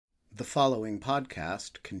The following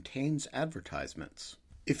podcast contains advertisements.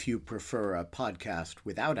 If you prefer a podcast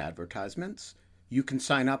without advertisements, you can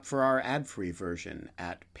sign up for our ad-free version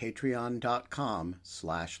at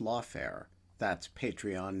patreon.com/lawfare. That's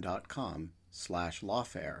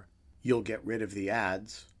patreon.com/lawfare. You'll get rid of the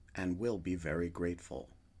ads and we'll be very grateful.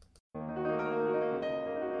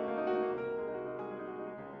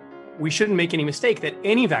 We shouldn't make any mistake that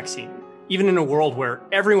any vaccine, even in a world where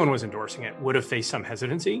everyone was endorsing it, would have faced some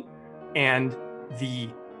hesitancy. And the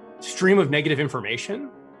stream of negative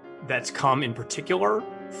information that's come in particular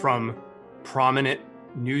from prominent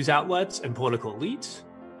news outlets and political elites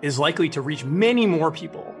is likely to reach many more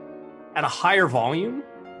people at a higher volume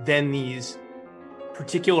than these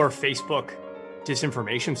particular Facebook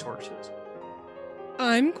disinformation sources.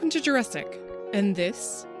 I'm Quinta Jurecic, and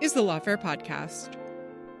this is the Lawfare Podcast,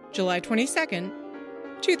 July 22nd,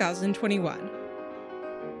 2021.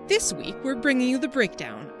 This week, we're bringing you the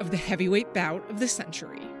breakdown of the heavyweight bout of the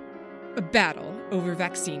century, a battle over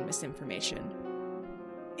vaccine misinformation.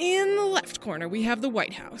 In the left corner, we have the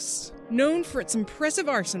White House. Known for its impressive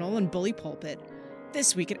arsenal and bully pulpit,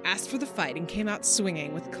 this week it asked for the fight and came out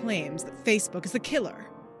swinging with claims that Facebook is the killer,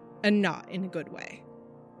 and not in a good way.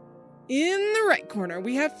 In the right corner,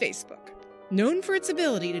 we have Facebook, known for its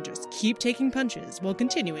ability to just keep taking punches while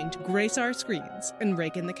continuing to grace our screens and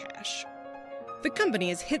rake in the cash. The company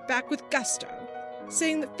has hit back with gusto,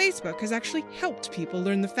 saying that Facebook has actually helped people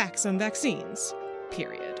learn the facts on vaccines,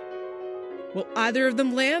 period. Will either of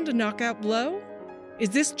them land a knockout blow? Is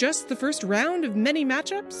this just the first round of many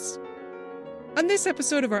matchups? On this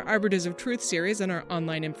episode of our Arbiters of Truth series on our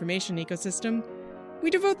online information ecosystem, we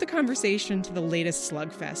devote the conversation to the latest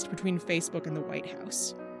slugfest between Facebook and the White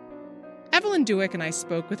House. Evelyn Dueck and I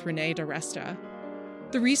spoke with Renee DiResta,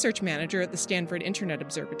 the research manager at the Stanford Internet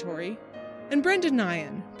Observatory, and Brendan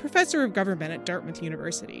Nyhan, professor of government at Dartmouth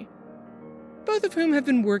University, both of whom have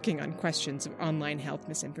been working on questions of online health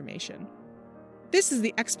misinformation. This is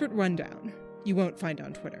the expert rundown you won't find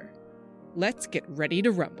on Twitter. Let's get ready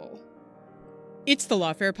to rumble. It's the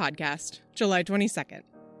Lawfare Podcast, July 22nd.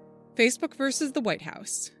 Facebook versus the White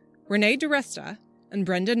House. Renee DiResta and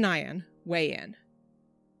Brendan Nyhan weigh in.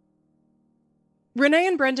 Renee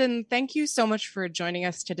and Brendan, thank you so much for joining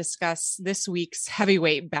us to discuss this week's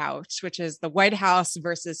heavyweight bout, which is the White House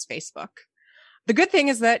versus Facebook. The good thing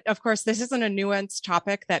is that, of course, this isn't a nuanced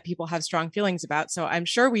topic that people have strong feelings about, so I'm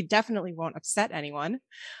sure we definitely won't upset anyone.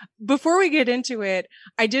 Before we get into it,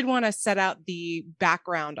 I did want to set out the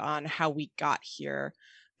background on how we got here.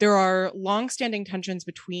 There are longstanding tensions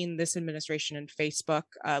between this administration and Facebook.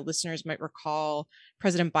 Listeners might recall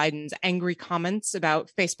President Biden's angry comments about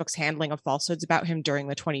Facebook's handling of falsehoods about him during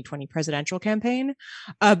the 2020 presidential campaign.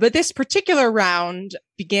 But this particular round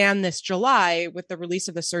began this July with the release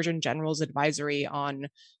of the Surgeon General's advisory on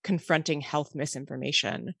confronting health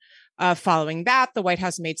misinformation. Following that, the White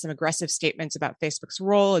House made some aggressive statements about Facebook's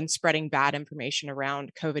role in spreading bad information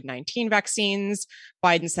around COVID-19 vaccines.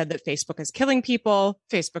 Biden said that Facebook is killing people.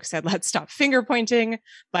 Facebook said, let's stop finger pointing.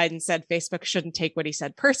 Biden said Facebook shouldn't take what he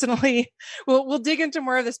said personally. We'll dig into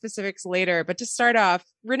more of the specifics later. But to start off,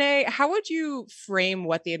 Renee, how would you frame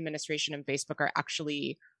what the administration and Facebook are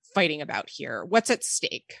actually fighting about here? What's at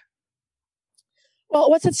stake? Well,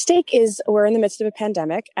 what's at stake is we're in the midst of a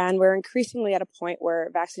pandemic, and we're increasingly at a point where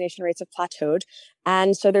vaccination rates have plateaued.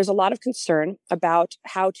 And so there's a lot of concern about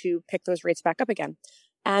how to pick those rates back up again.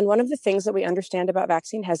 And one of the things that we understand about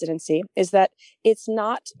vaccine hesitancy is that it's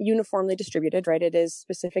not uniformly distributed, right? It is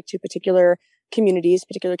specific to particular communities.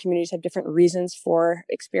 Particular communities have different reasons for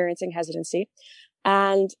experiencing hesitancy.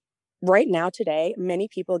 And right now, today, many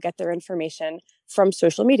people get their information from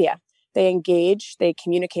social media. They engage, they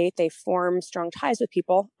communicate, they form strong ties with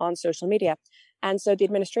people on social media. And so the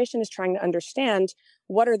administration is trying to understand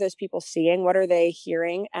what are those people seeing, what are they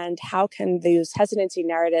hearing, and how can those hesitancy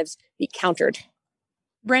narratives be countered?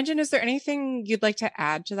 Brendan, is there anything you'd like to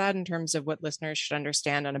add to that in terms of what listeners should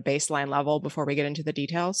understand on a baseline level before we get into the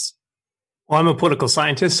details? Well, I'm a political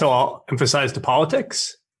scientist, so I'll emphasize the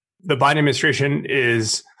politics. The Biden administration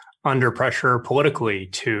is under pressure politically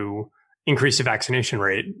to increase the vaccination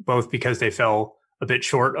rate, both because they fell a bit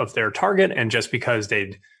short of their target and just because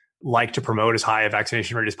they'd like to promote as high a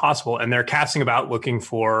vaccination rate as possible. And they're casting about looking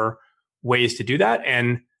for ways to do that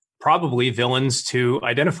and probably villains to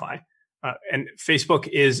identify. And Facebook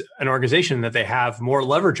is an organization that they have more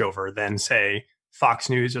leverage over than, say, Fox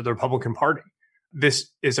News or the Republican Party.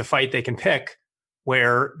 This is a fight they can pick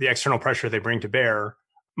where the external pressure they bring to bear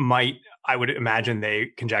might, I would imagine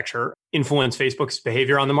they conjecture, influence Facebook's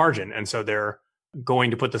behavior on the margin. And so they're going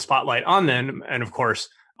to put the spotlight on them. And of course,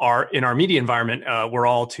 in our media environment, we're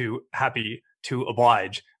all too happy to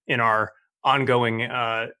oblige in our ongoing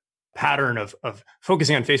pattern of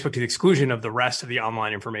focusing on Facebook to the exclusion of the rest of the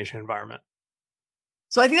online information environment.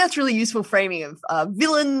 So I think that's really useful framing of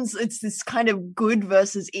villains. It's this kind of good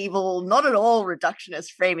versus evil, not at all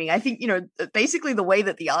reductionist framing. I think, basically the way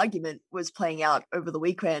that the argument was playing out over the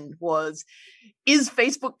weekend was, is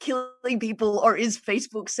Facebook killing people or is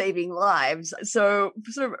Facebook saving lives? So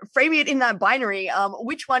sort of framing it in that binary,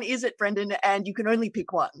 which one is it, Brendan? And you can only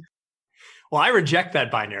pick one. Well, I reject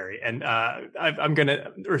that binary, and I'm going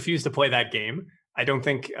to refuse to play that game. I don't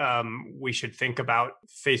think we should think about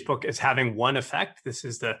Facebook as having one effect. This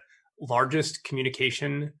is the largest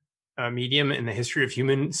communication medium in the history of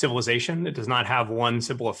human civilization. It does not have one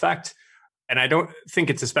simple effect. And I don't think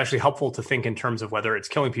it's especially helpful to think in terms of whether it's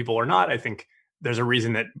killing people or not. I think there's a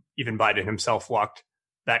reason that even Biden himself walked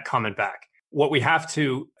that comment back. What we have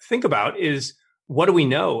to think about is, what do we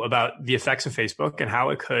know about the effects of Facebook and how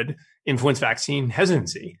it could influence vaccine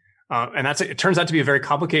hesitancy? And it turns out to be a very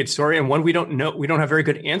complicated story, and one we don't know. We don't have very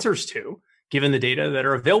good answers to, given the data that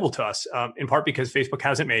are available to us. In part because Facebook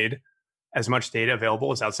hasn't made as much data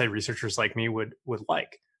available as outside researchers like me would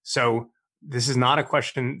like. So this is not a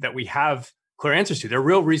question that we have clear answers to. There are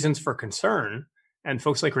real reasons for concern, and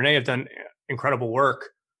folks like Renee have done incredible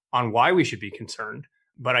work on why we should be concerned.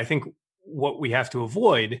 But I think what we have to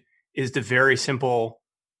avoid is the very simple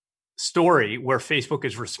story where Facebook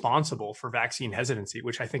is responsible for vaccine hesitancy,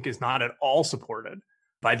 which I think is not at all supported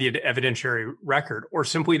by the evidentiary record, or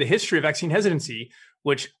simply the history of vaccine hesitancy,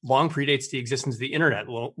 which long predates the existence of the internet,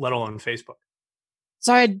 let alone Facebook.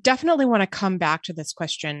 So I definitely want to come back to this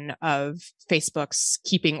question of Facebook's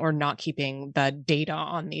keeping or not keeping the data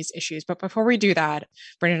on these issues. But before we do that,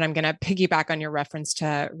 Brendan, I'm going to piggyback on your reference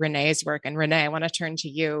to Renee's work. And Renee, I want to turn to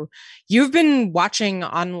you. You've been watching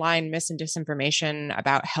online mis and disinformation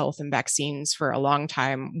about health and vaccines for a long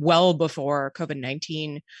time, well before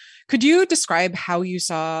COVID-19. Could you describe how you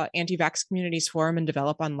saw anti-vax communities form and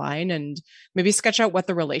develop online, and maybe sketch out what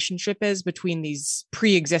the relationship is between these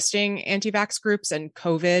pre-existing anti-vax groups and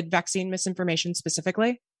COVID vaccine misinformation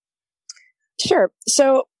specifically? Sure.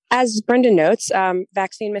 So as Brendan notes,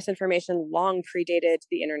 vaccine misinformation long predated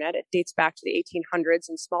the internet. It dates back to the 1800s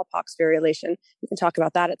and smallpox variolation. We can talk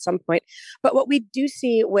about that at some point. But what we do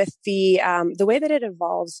see with the way that it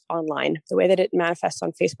evolves online, the way that it manifests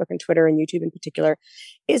on Facebook and Twitter and YouTube in particular,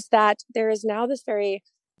 is that there is now this very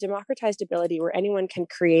democratized ability where anyone can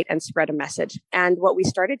create and spread a message. And what we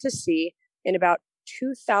started to see in about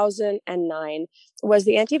 2009 was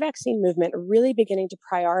the anti-vaccine movement really beginning to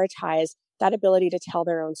prioritize that ability to tell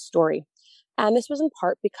their own story. And this was in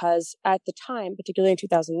part because at the time, particularly in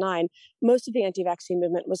 2009, most of the anti-vaccine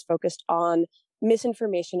movement was focused on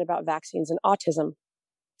misinformation about vaccines and autism.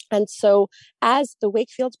 And so as the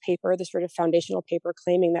Wakefield paper, the sort of foundational paper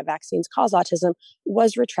claiming that vaccines cause autism,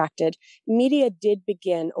 was retracted, media did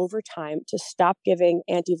begin over time to stop giving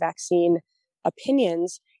anti-vaccine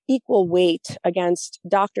opinions equal weight against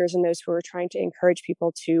doctors and those who are trying to encourage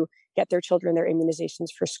people to get their children their immunizations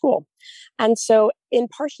for school. And so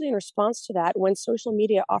partially in response to that, when social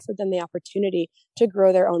media offered them the opportunity to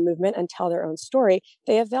grow their own movement and tell their own story,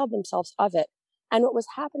 they availed themselves of it. And what was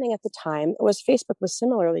happening at the time was Facebook was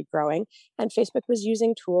similarly growing, and Facebook was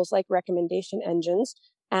using tools like recommendation engines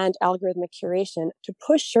and algorithmic curation to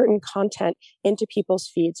push certain content into people's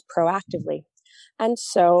feeds proactively. And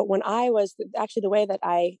so when the way that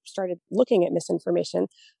I started looking at misinformation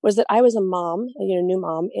was that I was a mom, new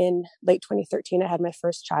mom in late 2013. I had my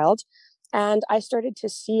first child, and I started to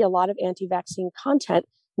see a lot of anti-vaccine content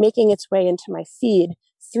making its way into my feed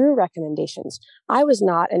through recommendations. I was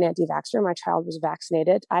not an anti-vaxxer. My child was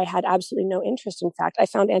vaccinated. I had absolutely no interest. In fact, I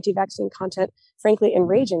found anti-vaccine content, frankly,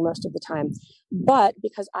 enraging most of the time. But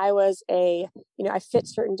because I was I fit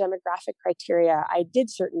certain demographic criteria, I did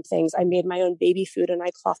certain things. I made my own baby food and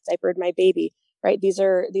I cloth diapered my baby, right? These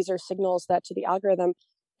are signals that to the algorithm,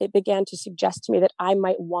 it began to suggest to me that I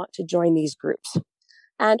might want to join these groups.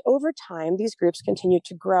 And over time, these groups continued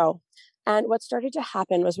to grow. And what started to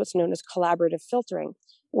happen was what's known as collaborative filtering,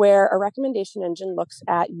 where a recommendation engine looks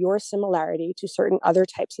at your similarity to certain other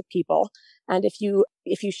types of people. And if you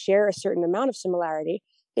share a certain amount of similarity,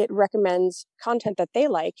 it recommends content that they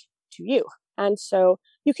like to you. And so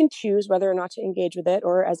you can choose whether or not to engage with it,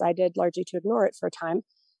 or as I did, largely to ignore it for a time,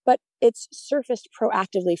 but it's surfaced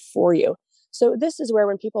proactively for you. So this is where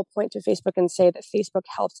when people point to Facebook and say that Facebook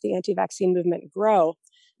helped the anti-vaccine movement grow,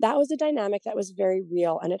 that was a dynamic that was very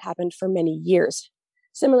real, and it happened for many years.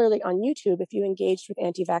 Similarly, on YouTube, if you engaged with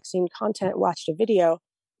anti-vaccine content, watched a video,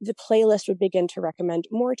 the playlist would begin to recommend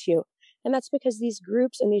more to you. And that's because these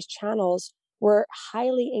groups and these channels were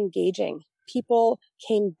highly engaging. People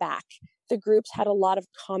came back. the groups had a lot of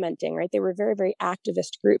commenting, right? They were very, very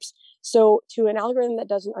activist groups. So to an algorithm that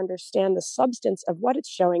doesn't understand the substance of what it's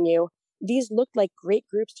showing you, these looked like great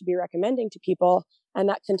groups to be recommending to people, and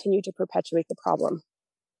that continued to perpetuate the problem.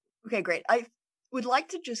 Okay, great. I would like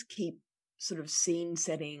to just keep sort of scene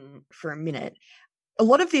setting for a minute. A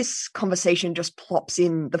lot of this conversation just plops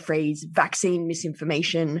in the phrase vaccine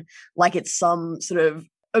misinformation, like it's some sort of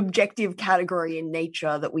objective category in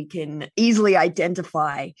nature that we can easily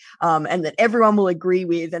identify, and that everyone will agree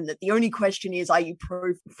with, and that the only question is, are you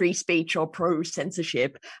pro free speech or pro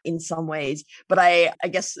censorship in some ways? But I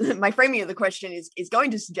guess my framing of the question is going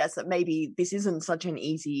to suggest that maybe this isn't such an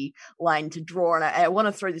easy line to draw, and I want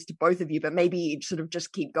to throw this to both of you, but maybe sort of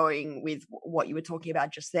just keep going with what you were talking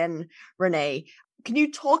about just then, Renee. Can you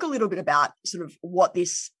talk a little bit about sort of what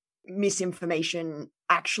this misinformation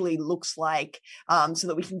actually looks like, so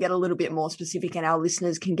that we can get a little bit more specific and our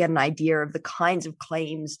listeners can get an idea of the kinds of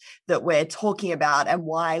claims that we're talking about and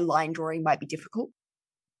why line drawing might be difficult?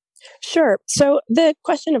 Sure. So the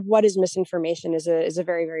question of what is misinformation is a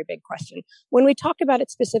very, very big question. When we talk about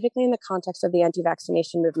it specifically in the context of the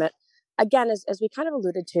anti-vaccination movement, again, as we kind of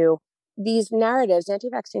alluded to, these narratives,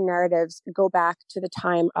 anti-vaccine narratives, go back to the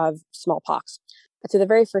time of smallpox, to the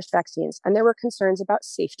very first vaccines. And there were concerns about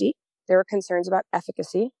safety. There were concerns about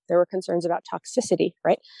efficacy. There were concerns about toxicity,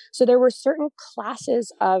 right? So there were certain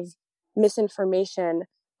classes of misinformation.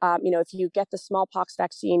 If you get the smallpox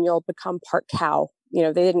vaccine, you'll become part cow.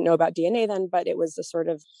 They didn't know about DNA then, but it was the sort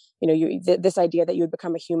of, this idea that you would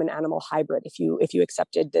become a human-animal hybrid if you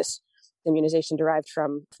accepted this immunization derived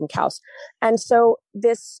from cows. And so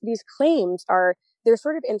these claims they're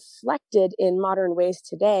sort of inflected in modern ways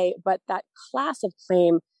today, but that class of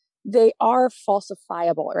claim, they are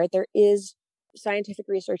falsifiable, right? There is scientific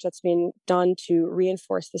research that's been done to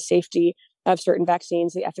reinforce the safety of certain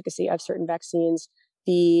vaccines, the efficacy of certain vaccines,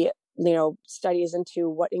 the studies into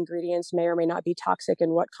what ingredients may or may not be toxic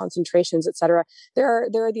and what concentrations, et cetera. There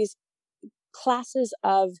are these classes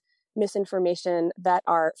of misinformation that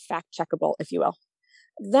are fact checkable, if you will.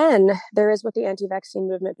 Then there is what the anti-vaccine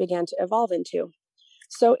movement began to evolve into.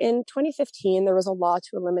 So in 2015, there was a law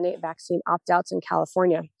to eliminate vaccine opt-outs in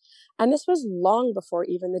California. And this was long before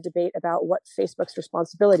even the debate about what Facebook's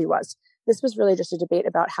responsibility was. This was really just a debate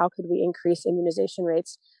about how could we increase immunization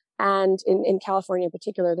rates. And in California in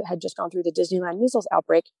particular, that had just gone through the Disneyland measles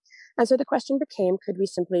outbreak. And so the question became, could we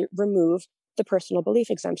simply remove the personal belief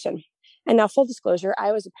exemption? And now, full disclosure,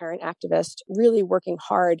 I was a parent activist really working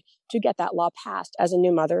hard to get that law passed as a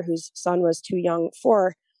new mother whose son was too young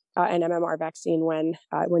for an MMR vaccine when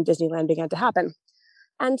Disneyland began to happen.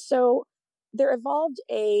 And so there evolved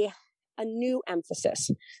a new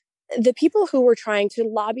emphasis. The people who were trying to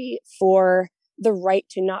lobby for the right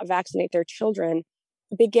to not vaccinate their children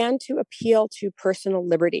began to appeal to personal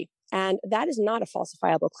liberty. And that is not a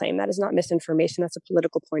falsifiable claim. That is not misinformation. That's a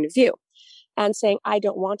political point of view. And saying, I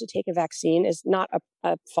don't want to take a vaccine is not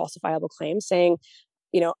a falsifiable claim. Saying,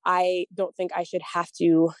 I don't think I should have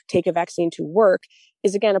to take a vaccine to work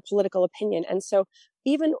is, again, a political opinion. And so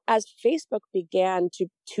even as Facebook began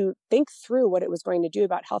to think through what it was going to do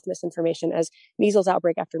about health misinformation, as measles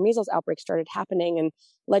outbreak after measles outbreak started happening and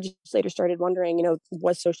legislators started wondering,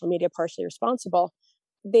 was social media partially responsible?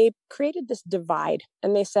 They created this divide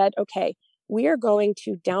and they said, okay, we are going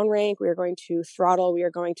to downrank, we are going to throttle, we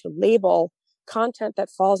are going to label content that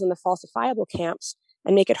falls in the falsifiable camps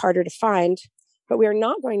and make it harder to find. But we are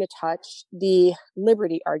not going to touch the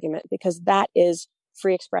liberty argument because that is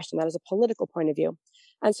free expression. That is a political point of view.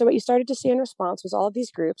 And so what you started to see in response was all of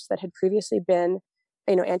these groups that had previously been,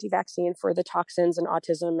 anti-vaccine for the toxins and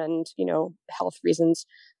autism and, health reasons,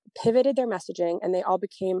 pivoted their messaging, and they all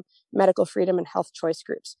became medical freedom and health choice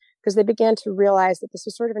groups because they began to realize that this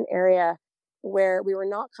was sort of an area where we were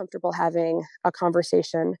not comfortable having a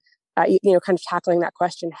conversation, kind of tackling that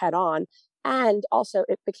question head on. And also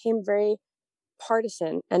it became very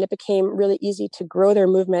partisan, and it became really easy to grow their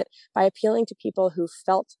movement by appealing to people who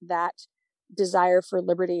felt that desire for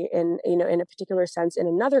liberty in a particular sense in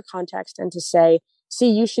another context, and to say, see,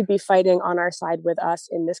 you should be fighting on our side with us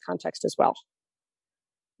in this context as well.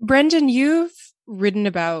 Brendan, you've written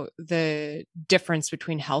about the difference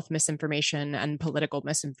between health misinformation and political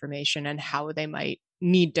misinformation and how they might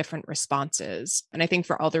need different responses. And I think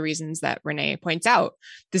for all the reasons that Renee points out,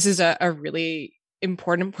 this is a really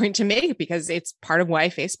important point to make because it's part of why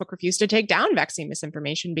Facebook refused to take down vaccine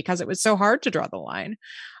misinformation because it was so hard to draw the line.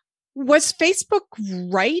 Was Facebook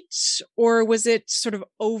right, or was it sort of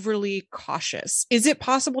overly cautious? Is it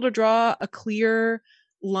possible to draw a clear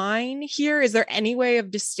line here? Is there any way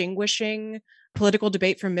of distinguishing political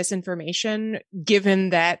debate from misinformation,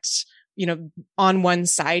 given that on one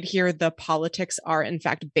side here, the politics are in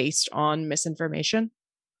fact based on misinformation?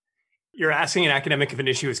 You're asking an academic if an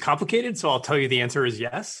issue is complicated, so I'll tell you the answer is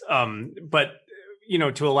yes. But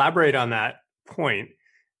to elaborate on that point,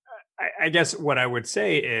 I guess what I would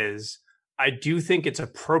say is I do think it's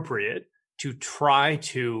appropriate to try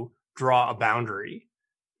to draw a boundary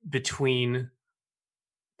between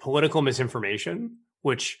political misinformation,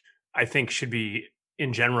 which I think should be,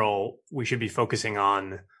 in general, we should be focusing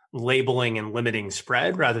on labeling and limiting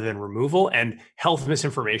spread rather than removal, and health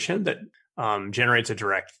misinformation that generates a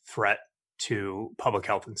direct threat to public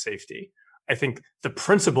health and safety. I think the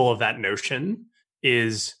principle of that notion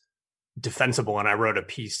is defensible, and I wrote a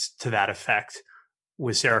piece to that effect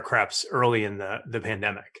with Sarah Krebs early in the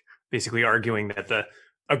pandemic, basically arguing that the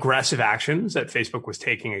aggressive actions that Facebook was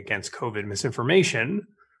taking against COVID misinformation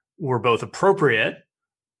were both appropriate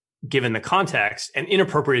given the context and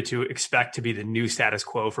inappropriate to expect to be the new status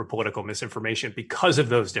quo for political misinformation because of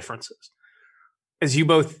those differences. As you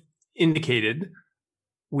both indicated,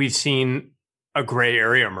 we've seen a gray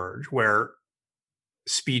area emerge where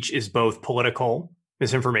speech is both political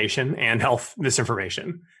misinformation and health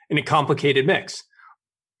misinformation in a complicated mix.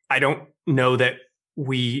 I don't know that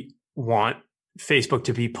we want Facebook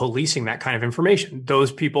to be policing that kind of information.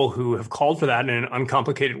 Those people who have called for that in an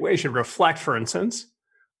uncomplicated way should reflect, for instance,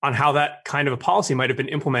 on how that kind of a policy might have been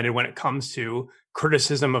implemented when it comes to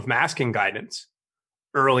criticism of masking guidance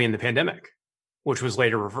early in the pandemic, which was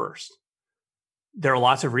later reversed. There are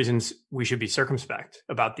lots of reasons we should be circumspect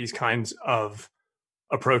about these kinds of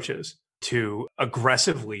approaches to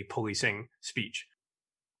aggressively policing speech.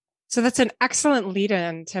 So that's an excellent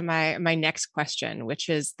lead-in to my next question, which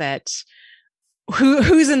is that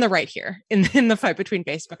who's in the right here in the fight between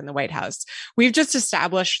Facebook and the White House? We've just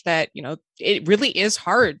established that, it really is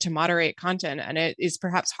hard to moderate content, and it is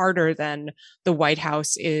perhaps harder than the White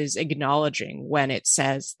House is acknowledging when it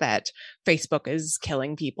says that Facebook is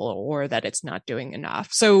killing people or that it's not doing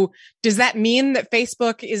enough. So does that mean that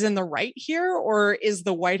Facebook is in the right here, or is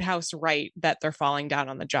the White House right that they're falling down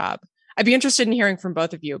on the job? I'd be interested in hearing from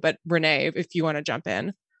both of you, but Renee, if you want to jump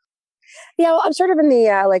in. Yeah, well, I'm sort of in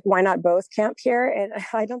the why not both camp here, and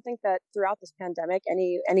I don't think that throughout this pandemic,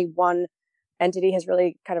 any one entity has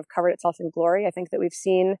really kind of covered itself in glory. I think that we've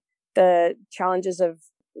seen the challenges of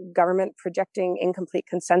government projecting incomplete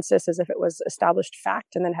consensus as if it was established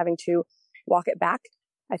fact and then having to walk it back.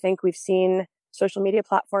 I think we've seen social media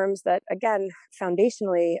platforms that, again,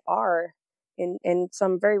 foundationally are in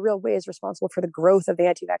some very real ways responsible for the growth of the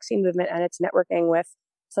anti-vaccine movement and its networking with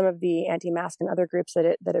some of the anti-mask and other groups that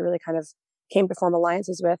it really kind of came to form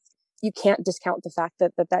alliances with. You can't discount the fact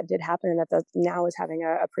that did happen and that now is having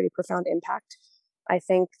a pretty profound impact. I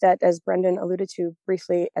think that, as Brendan alluded to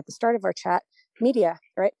briefly at the start of our chat, media,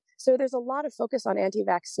 right? So there's a lot of focus on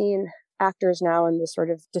anti-vaccine actors now in the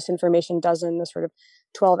sort of disinformation dozen, the sort of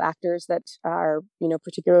 12 actors that are,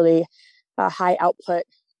 particularly high output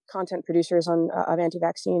content producers of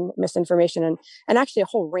anti-vaccine misinformation and actually a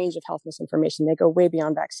whole range of health misinformation. They go way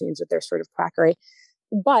beyond vaccines with their sort of quackery.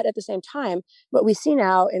 But at the same time, what we see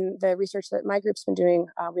now in the research that my group's been doing,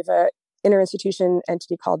 we have an interinstitution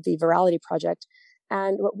entity called the Virality Project.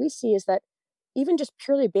 And what we see is that even just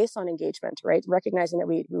purely based on engagement, right, recognizing that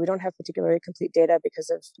we don't have particularly complete data because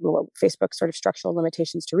of Facebook's sort of structural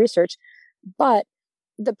limitations to research, but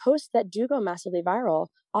the posts that do go massively viral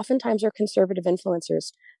oftentimes are conservative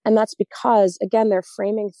influencers. And that's because, again, they're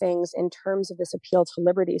framing things in terms of this appeal to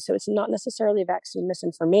liberty. So it's not necessarily vaccine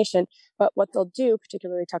misinformation, but what they'll do,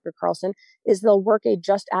 particularly Tucker Carlson, is they'll work a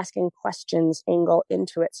just asking questions angle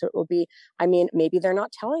into it. So it will be, maybe they're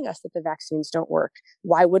not telling us that the vaccines don't work.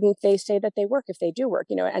 Why wouldn't they say that they work if they do work?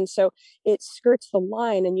 And so it skirts the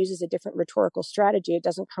line and uses a different rhetorical strategy. It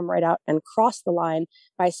doesn't come right out and cross the line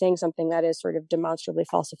by saying something that is sort of demonstrably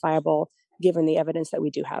falsifiable given the evidence that we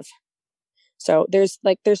do have. So there's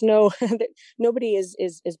no, nobody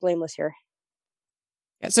is blameless here.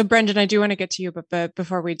 Yeah, so Brendan, I do want to get to you, but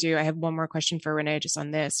before we do, I have one more question for Renee just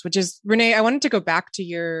on this, which is, Renee, I wanted to go back to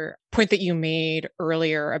your point that you made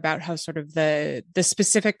earlier about how sort of the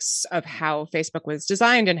specifics of how Facebook was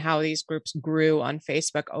designed and how these groups grew on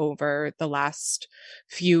Facebook over the last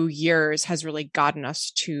few years has really gotten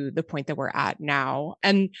us to the point that we're at now.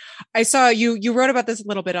 And I saw you wrote about this a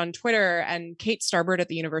little bit on Twitter, and Kate Starbird at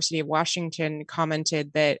the University of Washington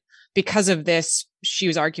commented that because of this, she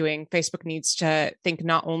was arguing Facebook needs to think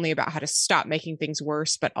not only about how to stop making things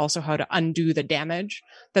worse, but also how to undo the damage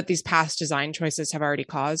that these past design choices have already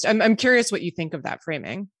caused. I'm curious what you think of that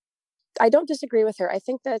framing. I don't disagree with her. I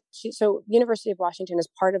think that University of Washington is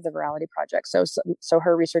part of the Virality Project. So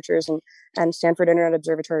her researchers and Stanford Internet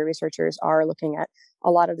Observatory researchers are looking at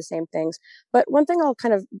a lot of the same things. But one thing I'll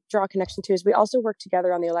kind of draw a connection to is we also worked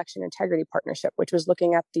together on the Election Integrity Partnership, which was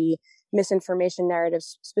looking at the misinformation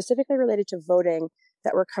narratives specifically related to voting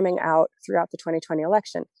that were coming out throughout the 2020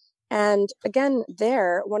 election. And again,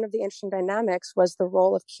 one of the interesting dynamics was the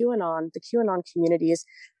role of the QAnon communities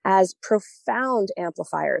as profound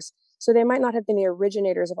amplifiers. So they might not have been the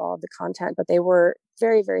originators of all of the content, but they were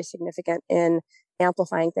very, very significant in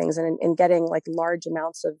amplifying things and in getting like large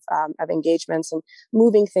amounts of engagements and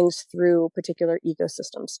moving things through particular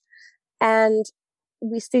ecosystems. And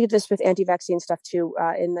we see this with anti-vaccine stuff too.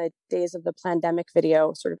 In the days of the pandemic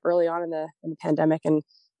video, sort of early on in the pandemic in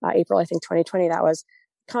April, I think 2020, that was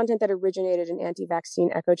content that originated in anti-vaccine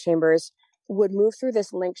echo chambers would move through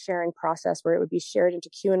this link sharing process where it would be shared into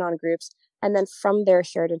QAnon groups, and then from there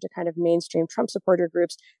shared into kind of mainstream Trump supporter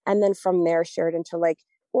groups, and then from there shared into like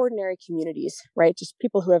ordinary communities, right? Just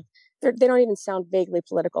people who they don't even sound vaguely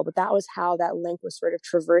political, but that was how that link was sort of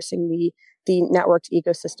traversing the networked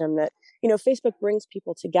ecosystem that, Facebook brings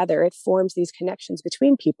people together. It forms these connections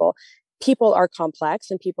between people. People are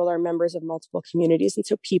complex and people are members of multiple communities. And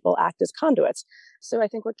so people act as conduits. So I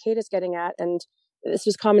think what Kate is getting at, and this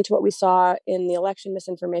was common to what we saw in the election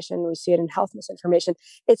misinformation, we see it in health misinformation,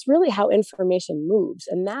 it's really how information moves.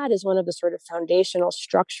 And that is one of the sort of foundational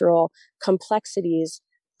structural complexities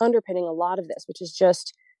underpinning a lot of this, which is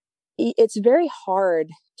just, it's very hard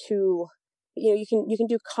to, you can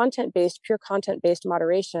do pure content-based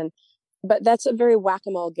moderation, but that's a very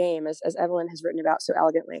whack-a-mole game, as Evelyn has written about so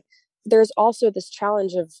elegantly. There's also this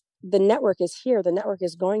challenge of the network is here. The network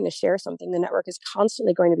is going to share something. The network is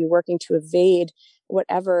constantly going to be working to evade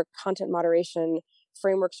whatever content moderation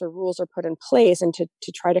frameworks or rules are put in place and to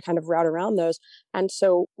try to kind of route around those. And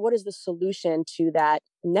so what is the solution to that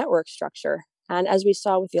network structure? And as we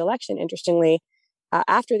saw with the election, interestingly,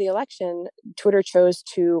 after the election, Twitter chose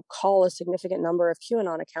to call a significant number of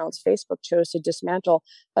QAnon accounts. Facebook chose to dismantle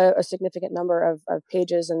a significant number of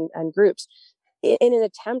pages and groups in an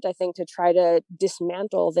attempt, I think, to try to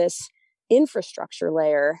dismantle this infrastructure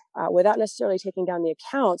layer without necessarily taking down the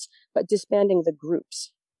accounts, but disbanding the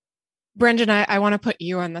groups. Brendan, I want to put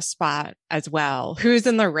you on the spot as well. Who's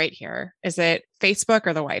in the right here? Is it Facebook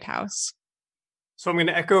or the White House? So I'm going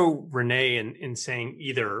to echo Renee in saying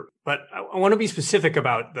either, but I want to be specific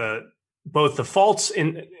about both the faults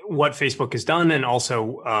in what Facebook has done and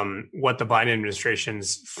also what the Biden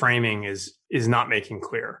administration's framing is not making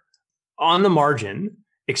clear. On the margin,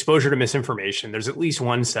 exposure to misinformation, there's at least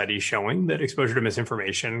one study showing that exposure to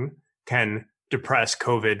misinformation can depress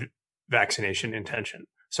COVID vaccination intention.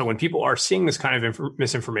 So when people are seeing this kind of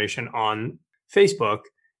misinformation on Facebook,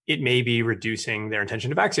 it may be reducing their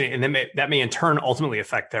intention to vaccinate. And then that may in turn ultimately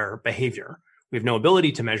affect their behavior. We have no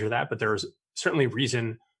ability to measure that, but there's certainly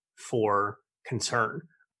reason for concern.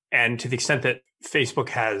 And to the extent that Facebook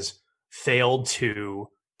has failed to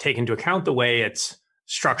take into account the way its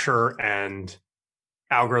structure and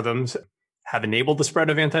algorithms have enabled the spread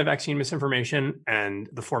of anti-vaccine misinformation and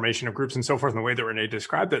the formation of groups and so forth in the way that Renee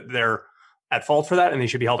described, that they're at fault for that and they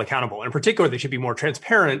should be held accountable. In particular, they should be more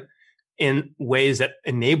transparent in ways that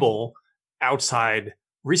enable outside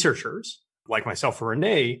researchers like myself or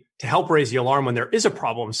Renee to help raise the alarm when there is a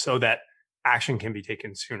problem so that action can be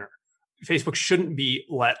taken sooner. Facebook shouldn't be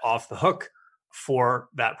let off the hook for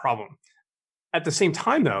that problem. At the same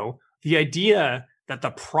time, though, the idea that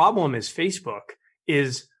the problem is Facebook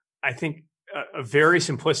is, I think, a very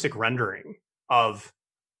simplistic rendering of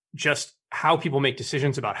just how people make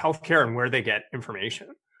decisions about healthcare and where they get information.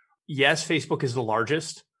 Yes, Facebook is the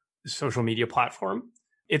largest social media platform.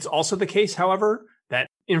 It's also the case, however, that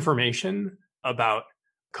information about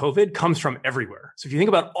COVID comes from everywhere. So if you think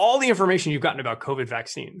about all the information you've gotten about COVID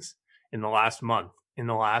vaccines in the last month, in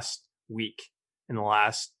the last week, in the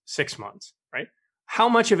last 6 months, right? How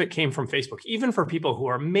much of it came from Facebook? Even for people who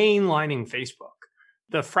are mainlining Facebook,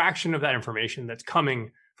 the fraction of that information that's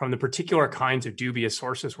coming from the particular kinds of dubious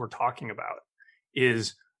sources we're talking about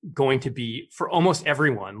is going to be, for almost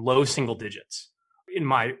everyone, low single digits. In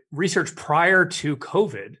my research prior to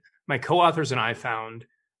COVID, my co-authors and I found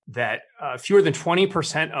that fewer than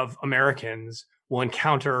 20% of Americans will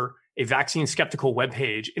encounter a vaccine skeptical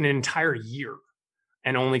webpage in an entire year.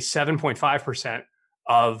 And only 7.5%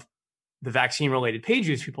 of the vaccine related page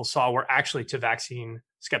views people saw were actually to vaccine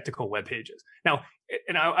skeptical web pages. Now,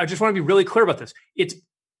 and I just want to be really clear about this. It's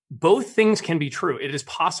both things can be true. It is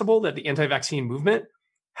possible that the anti-vaccine movement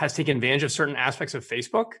has taken advantage of certain aspects of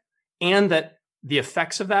Facebook and that the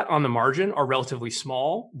effects of that on the margin are relatively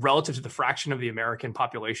small relative to the fraction of the American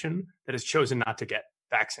population that has chosen not to get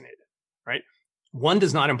vaccinated, right? One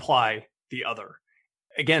does not imply the other.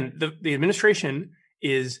 Again, the administration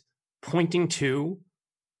is pointing to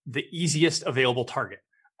the easiest available target.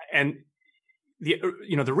 And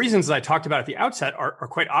the reasons that I talked about at the outset are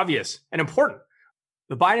quite obvious and important.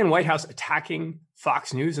 The Biden White House attacking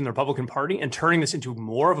Fox News and the Republican Party and turning this into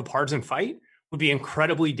more of a partisan fight would be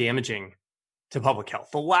incredibly damaging to public health.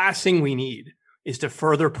 The last thing we need is to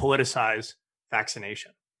further politicize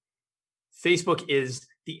vaccination. Facebook is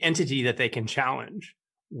the entity that they can challenge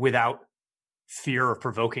without fear of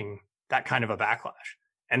provoking that kind of a backlash.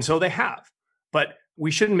 And so they have. But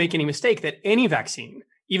we shouldn't make any mistake that any vaccine,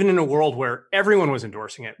 even in a world where everyone was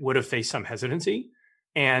endorsing it, would have faced some hesitancy.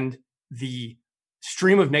 And the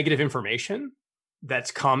stream of negative information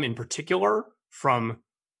that's come in particular from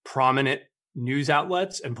prominent news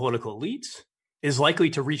outlets and political elites is likely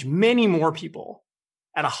to reach many more people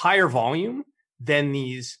at a higher volume than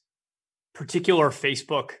these particular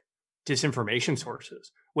Facebook disinformation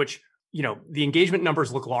sources, which, the engagement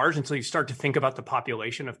numbers look large until you start to think about the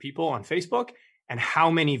population of people on Facebook and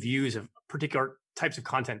how many views of particular types of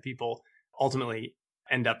content people ultimately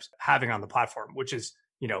end up having on the platform, which is,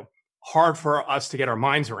 hard for us to get our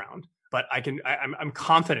minds around. But I'm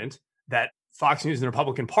confident that Fox News and the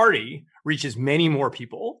Republican Party reaches many more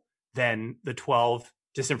people than the 12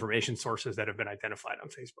 disinformation sources that have been identified on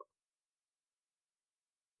Facebook.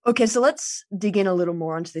 Okay, so let's dig in a little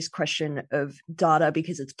more onto this question of data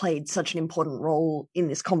because it's played such an important role in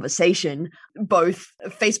this conversation. Both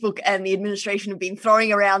Facebook and the administration have been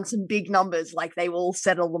throwing around some big numbers like they will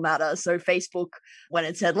settle the matter. So Facebook, when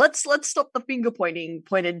it said, let's stop the finger pointing,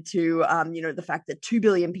 pointed to, the fact that 2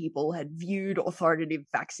 billion people had viewed authoritative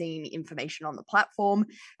vaccine information on the platform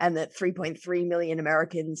and that 3.3 million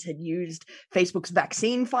Americans had used Facebook's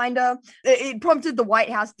vaccine finder. It prompted the White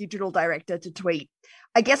House digital director to tweet,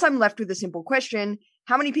 I guess I'm left with a simple question.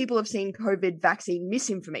 How many people have seen COVID vaccine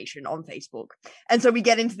misinformation on Facebook? And so we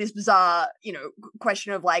get into this bizarre,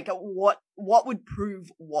 question of like, what would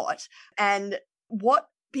prove what? And what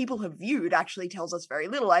people have viewed actually tells us very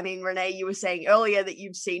little. I mean, Renee, you were saying earlier that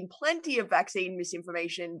you've seen plenty of vaccine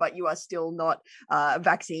misinformation, but you are still not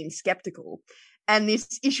vaccine skeptical. And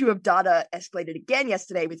this issue of data escalated again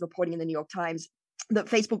yesterday with reporting in the New York Times that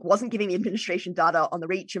Facebook wasn't giving the administration data on the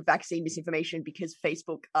reach of vaccine misinformation because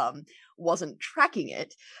Facebook wasn't tracking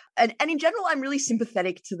it. And in general, I'm really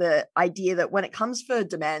sympathetic to the idea that when it comes for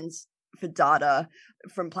demands for data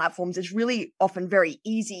from platforms, it's really often very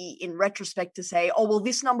easy in retrospect to say, oh, well,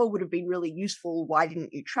 this number would have been really useful. Why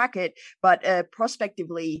didn't you track it? But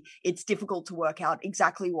prospectively, it's difficult to work out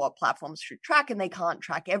exactly what platforms should track, and they can't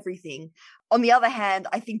track everything. On the other hand,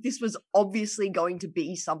 I think this was obviously going to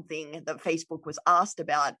be something that Facebook was asked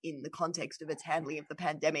about in the context of its handling of the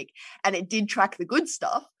pandemic. And it did track the good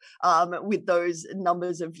stuff with those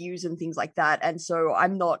numbers of views and things like that. And so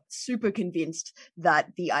I'm not super convinced that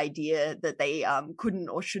the idea that they couldn't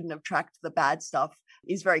or shouldn't have tracked the bad stuff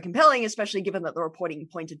is very compelling, especially given that the reporting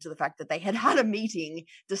pointed to the fact that they had had a meeting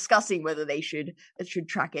discussing whether they should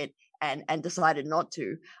track it and decided not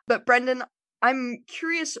to. But Brendan, I'm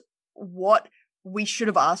curious what we should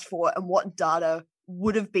have asked for and what data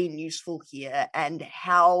would have been useful here, and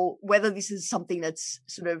whether this is something that's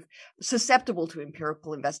sort of susceptible to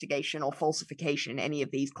empirical investigation or falsification, any of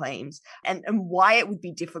these claims, and why it would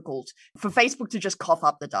be difficult for Facebook to just cough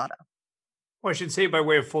up the data. Well, I should say by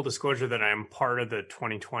way of full disclosure that I'm part of the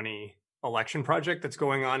 2020 election project that's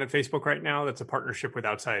going on at Facebook right now. That's a partnership with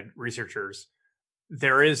outside researchers.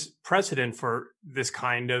 There is precedent for this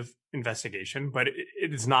kind of investigation, but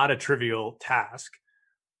it is not a trivial task.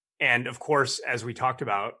 And of course, as we talked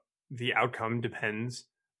about, the outcome depends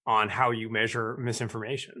on how you measure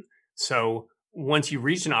misinformation. So once you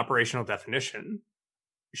reach an operational definition,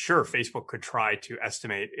 sure, Facebook could try to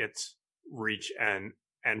estimate its reach and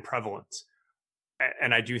prevalence.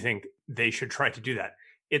 And I do think they should try to do that.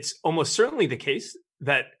 It's almost certainly the case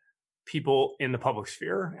that people in the public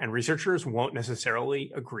sphere and researchers won't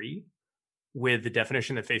necessarily agree with the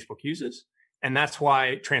definition that Facebook uses. And that's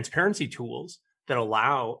why transparency tools that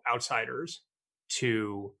allow outsiders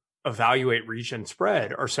to evaluate reach and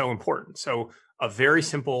spread are so important. So a very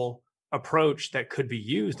simple approach that could be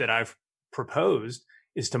used that I've proposed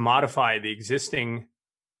is to modify the existing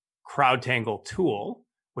CrowdTangle tool,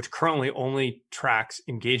 which currently only tracks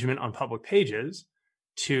engagement on public pages,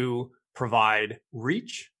 to provide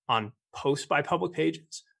reach on posts by public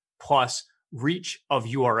pages plus reach of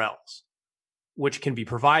URLs, which can be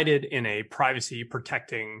provided in a privacy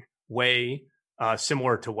protecting way,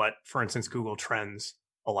 similar to what, for instance, Google Trends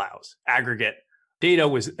allows. Aggregate data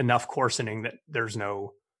was enough coarsening that there's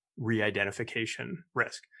no re-identification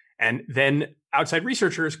risk. And then outside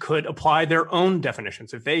researchers could apply their own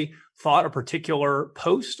definitions. If they thought a particular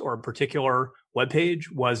post or a particular web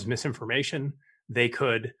page was misinformation, they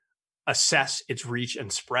could assess its reach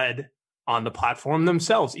and spread on the platform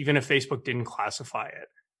themselves, even if Facebook didn't classify it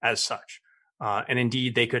as such. And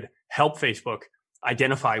indeed, they could help Facebook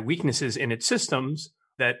identify weaknesses in its systems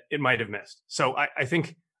that it might have missed. So I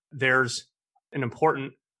think there's an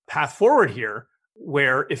important path forward here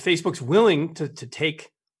where if Facebook's willing to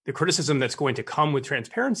take the criticism that's going to come with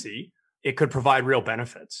transparency, it could provide real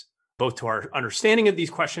benefits, both to our understanding of these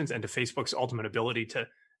questions and to Facebook's ultimate ability to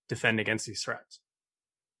defend against these threats.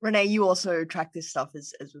 Renee, you also track this stuff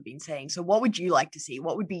as we've been saying. So what would you like to see?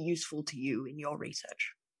 What would be useful to you in your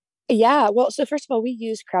research? Yeah, well, so first of all, we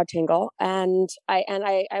use CrowdTangle, and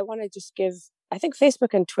I want to just give, I think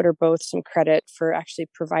Facebook and Twitter both some credit for actually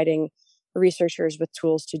providing researchers with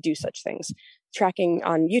tools to do such things. Tracking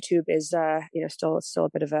on YouTube is, still a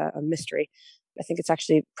bit of a mystery. I think it's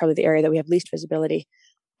actually probably the area that we have least visibility.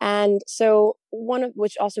 And so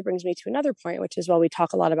which also brings me to another point, which is while we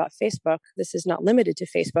talk a lot about Facebook, this is not limited to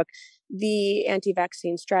Facebook. The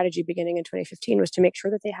anti-vaccine strategy beginning in 2015 was to make sure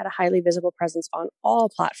that they had a highly visible presence on all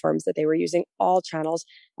platforms, that they were using all channels,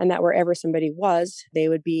 and that wherever somebody was, they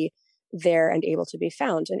would be there and able to be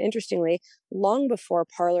found. And interestingly, long before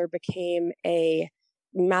Parler became a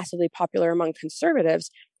massively popular among conservatives,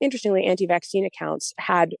 interestingly, anti-vaccine accounts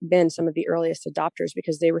had been some of the earliest adopters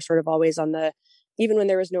because they were sort of always on the, even when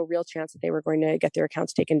there was no real chance that they were going to get their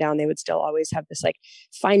accounts taken down, they would still always have this like,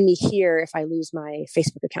 find me here if I lose my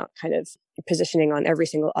Facebook account kind of positioning on every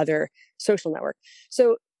single other social network.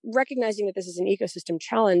 So recognizing that this is an ecosystem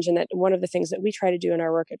challenge and that one of the things that we try to do in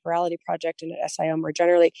our work at Virality Project and at SIO more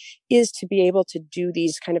generally is to be able to do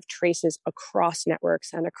these kind of traces across networks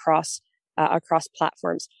and across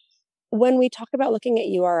platforms. When we talk about looking at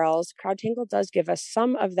URLs, CrowdTangle does give us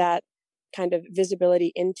some of that kind of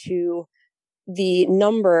visibility into the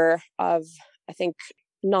number of, I think,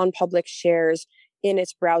 non-public shares in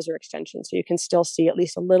its browser extension. So you can still see at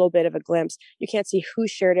least a little bit of a glimpse. You can't see who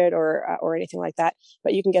shared it or anything like that,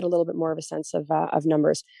 but you can get a little bit more of a sense of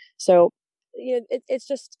numbers. So it's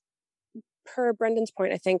just, per Brendan's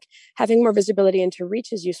point, I think having more visibility into reach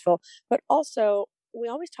is useful, but also we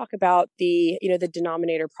always talk about the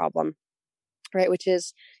denominator problem, right? Which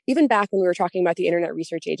is even back when we were talking about the Internet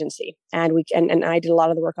Research Agency, and I did a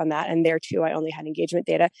lot of the work on that, and there too I only had engagement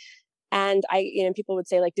data. And people would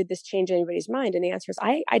say, like, did this change anybody's mind? And the answer is,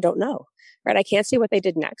 I don't know, right? I can't see what they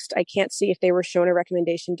did next. I can't see if they were shown a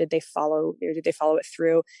recommendation, did they follow it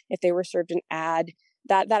through? If they were served an ad,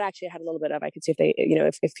 that actually had a little bit of, I could see if they,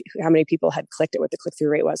 if how many people had clicked it, what the click-through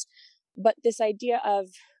rate was. But this idea of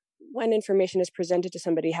when information is presented to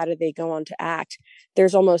somebody, how do they go on to act?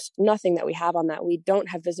 There's almost nothing that we have on that. We don't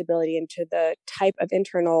have visibility into the type of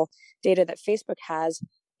internal data that Facebook has.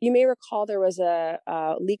 You may recall there was a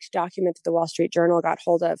leaked document that the Wall Street Journal got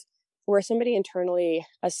hold of where somebody internally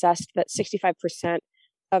assessed that 65%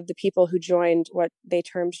 of the people who joined what they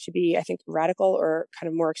termed to be, I think, radical or kind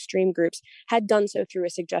of more extreme groups had done so through a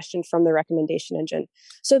suggestion from the recommendation engine.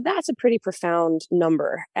 So that's a pretty profound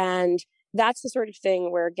number. And that's the sort of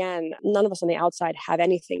thing where, again, none of us on the outside have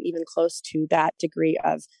anything even close to that degree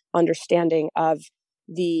of understanding of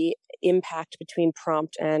the impact between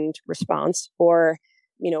prompt and response, or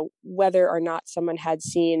whether or not someone had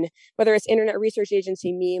seen, whether it's Internet Research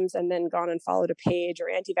Agency memes and then gone and followed a page,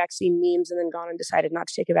 or anti-vaccine memes and then gone and decided not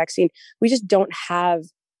to take a vaccine. We just don't have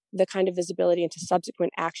the kind of visibility into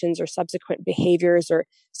subsequent actions or subsequent behaviors or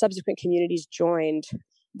subsequent communities joined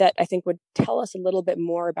that I think would tell us a little bit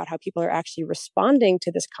more about how people are actually responding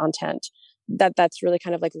to this content that's really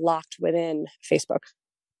kind of like locked within Facebook.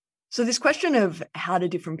 So this question of how do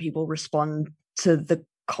different people respond to the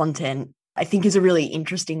content, I think, is a really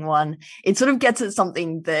interesting one. It sort of gets at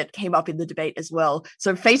something that came up in the debate as well.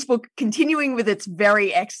 So Facebook, continuing with its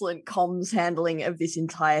very excellent comms handling of this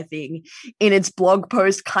entire thing, in its blog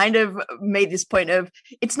post kind of made this point of,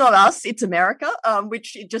 it's not us, it's America,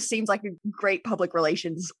 which it just seems like a great public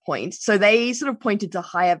relations point. So they sort of pointed to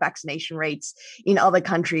higher vaccination rates in other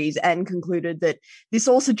countries and concluded that this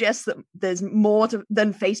all suggests that there's more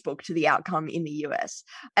than Facebook to the outcome in the US.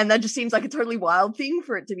 And that just seems like a totally wild thing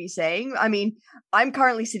for it to be saying. I mean, I'm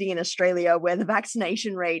currently sitting in Australia where the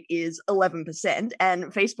vaccination rate is 11%, and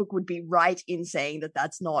Facebook would be right in saying that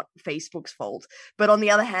that's not Facebook's fault. But on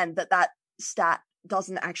the other hand, that stat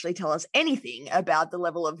doesn't actually tell us anything about the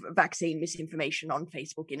level of vaccine misinformation on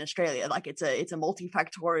Facebook in Australia. Like it's a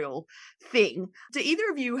multifactorial thing. Do either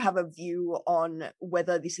of you have a view on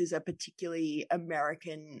whether this is a particularly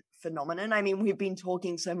American phenomenon? I mean, we've been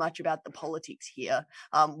talking so much about the politics here,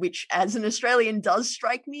 which as an Australian does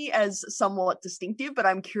strike me as somewhat distinctive, but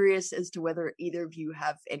I'm curious as to whether either of you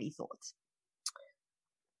have any thoughts.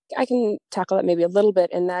 I can tackle it maybe a little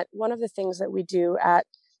bit in that one of the things that we do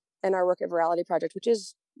in our work at Virality Project, which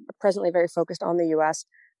is presently very focused on the US,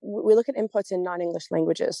 we look at inputs in non-English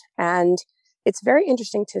languages. And it's very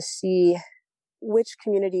interesting to see which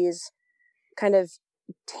communities kind of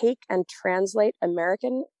take and translate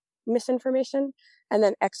American misinformation and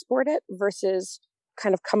then export it versus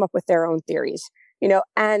kind of come up with their own theories.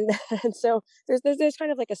 And so there's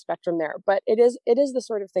kind of like a spectrum there, but it is the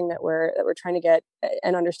sort of thing that we're trying to get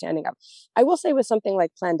an understanding of. I will say with something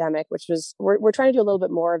like Plandemic, which was we're trying to do a little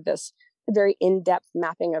bit more of this very in-depth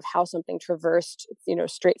mapping of how something traversed,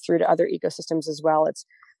 straight through to other ecosystems as well. It's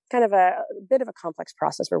kind of a bit of a complex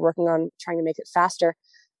process. We're working on trying to make it faster.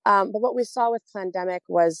 But what we saw with Plandemic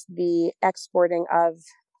was the exporting of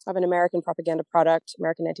an American propaganda product,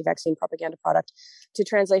 American anti-vaccine propaganda product, to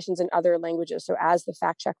translations in other languages. So as the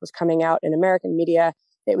fact check was coming out in American media,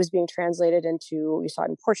 it was being translated into, we saw it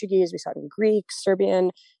in Portuguese, we saw it in Greek, Serbian,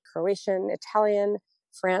 Croatian, Italian,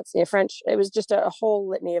 French. It was just a whole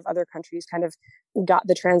litany of other countries kind of got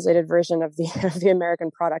the translated version of the American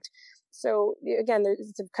product. So again,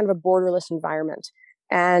 it's a kind of a borderless environment.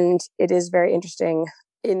 And it is very interesting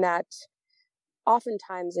in that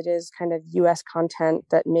oftentimes it is kind of US content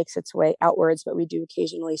that makes its way outwards, but we do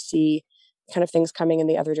occasionally see kind of things coming in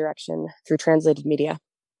the other direction through translated media.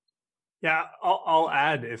 Yeah, I'll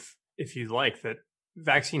add, if you'd like, that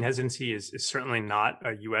vaccine hesitancy is certainly not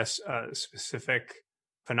a US specific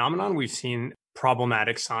phenomenon. We've seen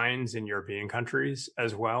problematic signs in European countries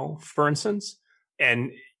as well, for instance.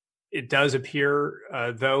 And it does appear,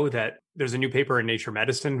 though, that there's a new paper in Nature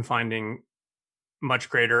Medicine finding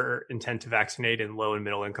much greater intent to vaccinate in low and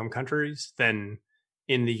middle income countries than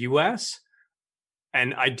in the US.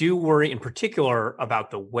 And I do worry in particular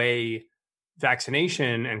about the way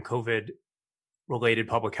vaccination and COVID-related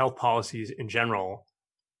public health policies in general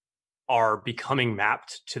are becoming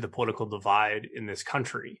mapped to the political divide in this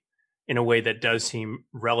country in a way that does seem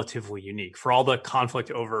relatively unique. For all the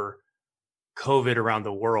conflict over COVID around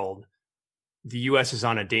the world, the US is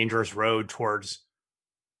on a dangerous road towards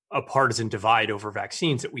a partisan divide over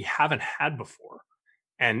vaccines that we haven't had before.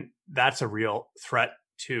 And that's a real threat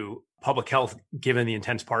to public health, given the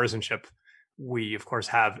intense partisanship we, of course,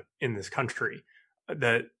 have in this country.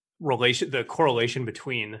 The correlation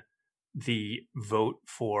between the vote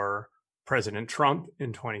for President Trump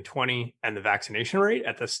in 2020 and the vaccination rate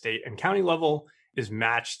at the state and county level is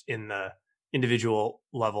matched in the individual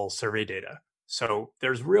level survey data. So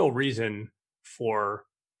there's real reason for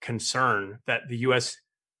concern that the US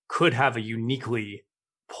could have a uniquely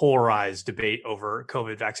polarized debate over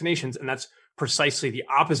COVID vaccinations. And that's precisely the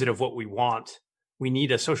opposite of what we want. We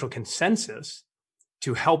need a social consensus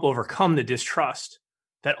to help overcome the distrust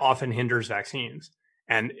that often hinders vaccines.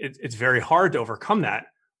 And it's very hard to overcome that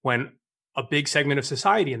when a big segment of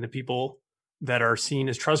society and the people that are seen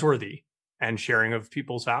as trustworthy and sharing of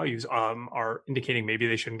people's values are indicating maybe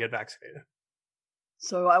they shouldn't get vaccinated.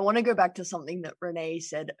 So I want to go back to something that Renee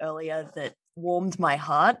said earlier that warmed my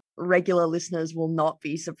heart. Regular listeners will not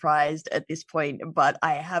be surprised at this point, but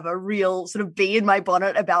I have a real sort of bee in my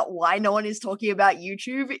bonnet about why no one is talking about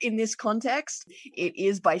YouTube in this context. It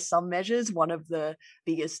is by some measures one of the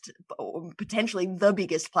biggest, or potentially the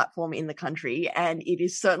biggest platform in the country. And it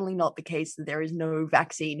is certainly not the case that there is no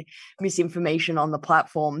vaccine misinformation on the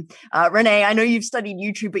platform. Renee, I know you've studied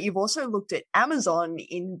YouTube, but you've also looked at Amazon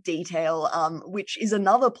in detail, which is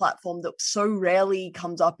another platform that so rarely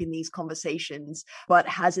comes up in these conversations, but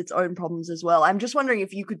has its own problems as well. I'm just wondering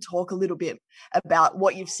if you could talk a little bit about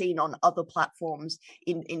what you've seen on other platforms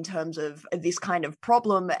in terms of this kind of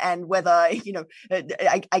problem, and whether,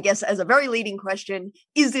 I guess as a very leading question,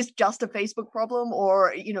 is this just a Facebook problem,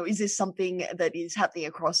 or, is this something that is happening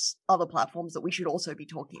across other platforms that we should also be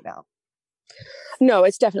talking about? No,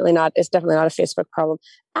 it's definitely not. It's definitely not a Facebook problem.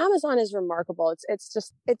 Amazon is remarkable.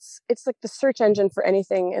 It's like the search engine for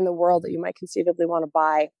anything in the world that you might conceivably want to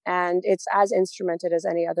buy. And it's as instrumented as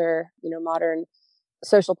any other, modern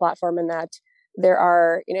social platform in that there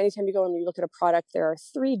are, anytime you go and you look at a product, there are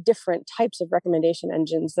 3 different types of recommendation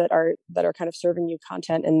engines that are kind of serving you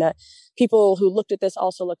content. And that people who looked at this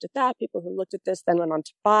also looked at that. People who looked at this then went on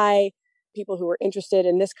to buy. people who are interested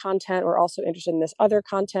in this content or also interested in this other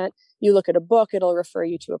content. You look at a book, it'll refer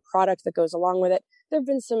you to a product that goes along with it. There have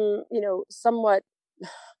been some, somewhat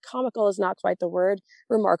comical is not quite the word,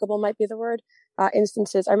 remarkable might be the word,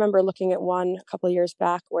 instances. I remember looking at one a couple of years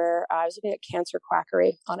back where I was looking at cancer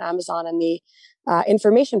quackery on Amazon and the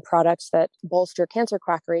information products that bolster cancer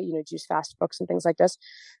quackery, juice fast books and things like this.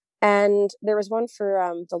 And there was one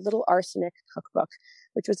for the Little Arsenic Cookbook,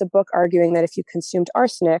 which was a book arguing that if you consumed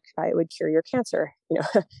arsenic, it would cure your cancer.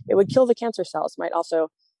 It would kill the cancer cells, might also,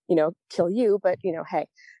 kill you, but, hey.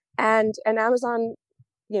 And Amazon,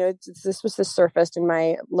 this surfaced in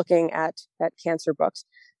my looking at cancer books.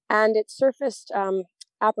 And it surfaced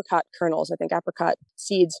apricot kernels, I think apricot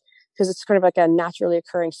seeds, because it's kind of like a naturally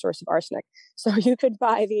occurring source of arsenic. So you could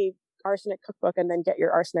buy the arsenic cookbook and then get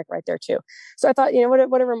your arsenic right there too. So I thought,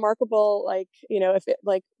 what a remarkable,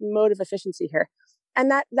 mode of efficiency here.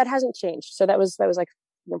 And that hasn't changed. So that was like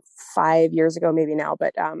 5 years ago, maybe now,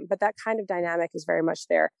 but that kind of dynamic is very much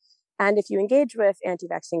there. And if you engage with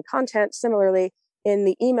anti-vaccine content, similarly, in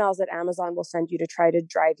the emails that Amazon will send you to try to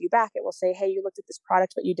drive you back, it will say, hey, you looked at this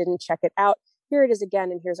product, but you didn't check it out. Here it is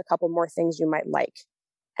again, and here's a couple more things you might like.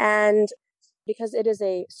 And because it is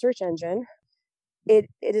a search engine, it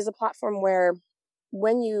is a platform where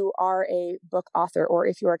when you are a book author or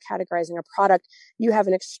if you are categorizing a product, you have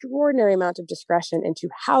an extraordinary amount of discretion into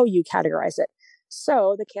how you categorize it.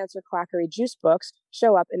 So the cancer quackery juice books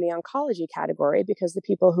show up in the oncology category because the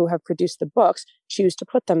people who have produced the books choose to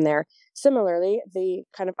put them there. Similarly, the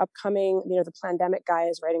kind of upcoming, the pandemic guy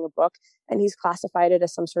is writing a book and he's classified it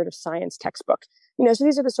as some sort of science textbook. So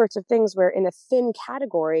these are the sorts of things where in a thin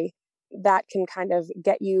category that can kind of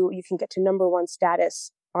get you can get to number one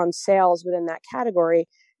status on sales within that category.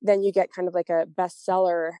 Then you get kind of like a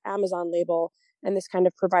bestseller Amazon label. And this kind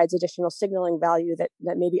of provides additional signaling value that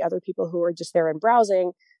maybe other people who are just there and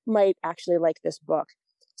browsing might actually like this book.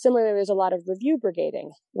 Similarly, there's a lot of review brigading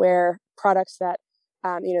where products that,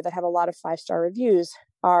 that have a lot of 5-star reviews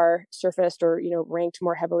are surfaced or, ranked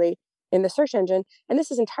more heavily in the search engine. And this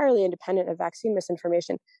is entirely independent of vaccine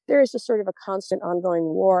misinformation. There is just sort of a constant ongoing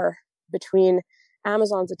war between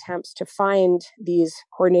Amazon's attempts to find these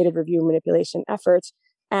coordinated review manipulation efforts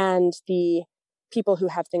and the people who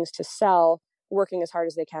have things to sell working as hard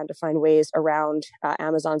as they can to find ways around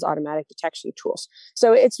Amazon's automatic detection tools.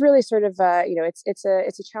 So it's really sort of, it's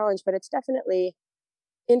a challenge, but it's definitely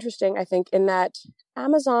interesting, I think, in that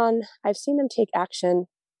Amazon, I've seen them take action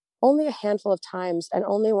only a handful of times and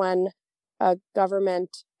only when a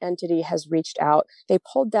government entity has reached out. They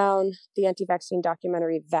pulled down the anti-vaccine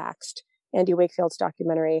documentary Vaxxed, Andy Wakefield's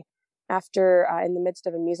documentary, after, in the midst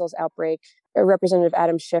of a measles outbreak, Representative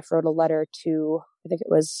Adam Schiff wrote a letter to, I think it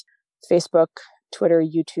was Facebook, Twitter,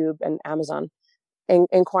 YouTube, and Amazon,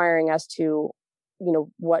 inquiring as to,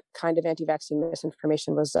 what kind of anti-vaccine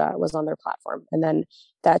misinformation was on their platform. And then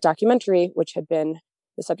that documentary, which had been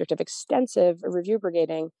the subject of extensive review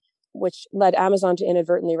brigading, which led Amazon to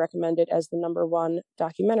inadvertently recommend it as the number one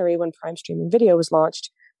documentary when Prime Streaming Video was launched,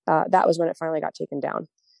 that was when it finally got taken down.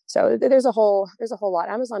 So there's a whole lot.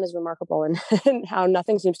 Amazon is remarkable in how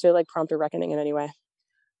nothing seems to prompt a reckoning in any way.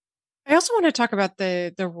 I also want to talk about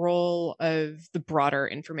the role of the broader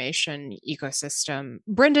information ecosystem.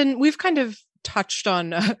 Brendan, we've kind of touched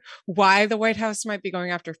on why the White House might be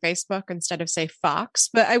going after Facebook instead of, say, Fox,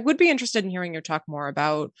 but I would be interested in hearing your talk more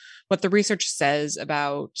about what the research says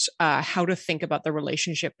about how to think about the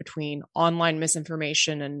relationship between online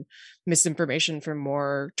misinformation and misinformation from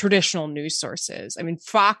more traditional news sources. I mean,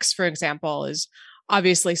 Fox, for example, is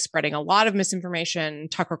obviously spreading a lot of misinformation.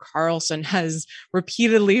 Tucker Carlson has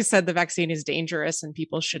repeatedly said the vaccine is dangerous and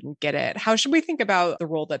people shouldn't get it. How should we think about the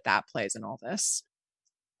role that plays in all this?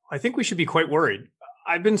 I think we should be quite worried.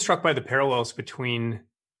 I've been struck by the parallels between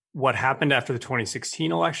what happened after the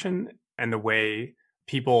 2016 election and the way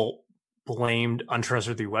people blamed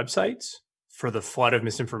untrustworthy websites for the flood of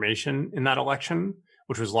misinformation in that election,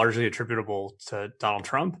 which was largely attributable to Donald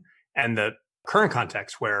Trump, and the current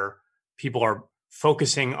context where people are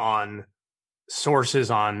focusing on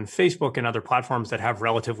sources on Facebook and other platforms that have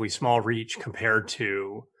relatively small reach compared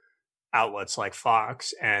to outlets like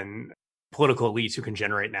Fox and political elites who can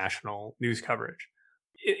generate national news coverage.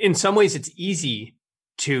 In some ways, it's easy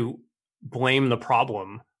to blame the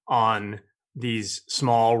problem on these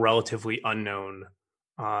small, relatively unknown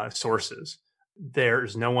sources.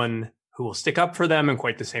 There's no one who will stick up for them in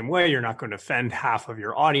quite the same way. You're not going to offend half of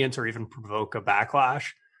your audience or even provoke a backlash.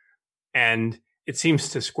 And it seems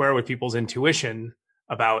to square with people's intuition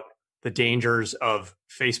about the dangers of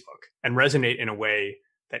Facebook and resonate in a way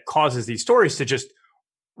that causes these stories to just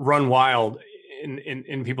run wild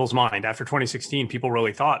in people's mind. After 2016, people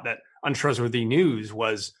really thought that, untrustworthy news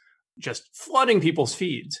was just flooding people's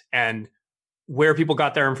feeds and where people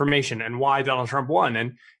got their information and why Donald Trump won.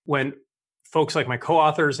 And when folks like my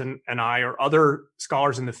co-authors and I or other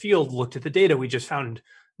scholars in the field looked at the data, we just found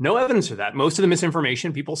no evidence of that. Most of the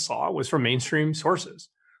misinformation people saw was from mainstream sources.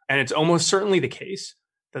 And it's almost certainly the case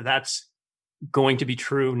that that's going to be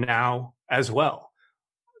true now as well.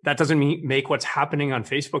 That doesn't make what's happening on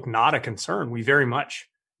Facebook not a concern. We very much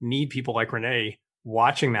need people like Renee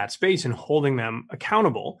watching that space and holding them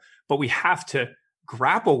accountable. But we have to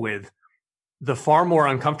grapple with the far more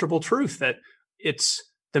uncomfortable truth that it's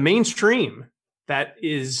the mainstream that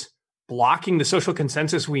is blocking the social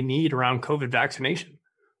consensus we need around COVID vaccination.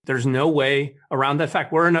 There's no way around that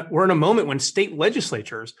fact. We're in a moment when state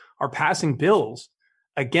legislatures are passing bills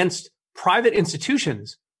against private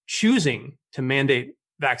institutions choosing to mandate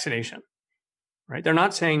vaccination, right? They're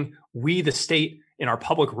not saying we, the state, in our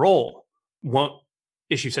public role, won't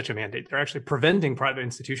issue such a mandate. They're actually preventing private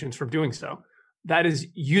institutions from doing so. That is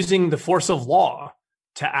using the force of law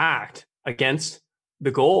to act against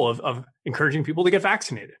the goal of encouraging people to get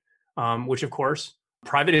vaccinated, which, of course,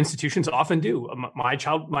 private institutions often do. My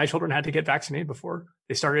children had to get vaccinated before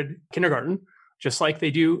they started kindergarten, just like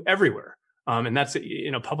they do everywhere. And that's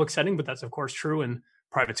in a public setting, but that's, of course, true in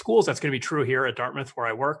private schools. That's going to be true here at Dartmouth, where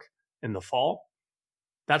I work in the fall.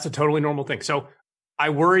 That's a totally normal thing. So I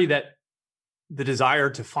worry that the desire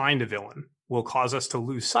to find a villain will cause us to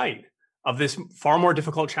lose sight of this far more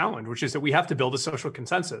difficult challenge, which is that we have to build a social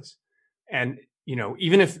consensus. And,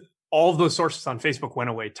 even if all of those sources on Facebook went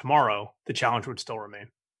away tomorrow, the challenge would still remain.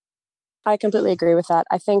 I completely agree with that.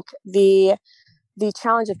 I think the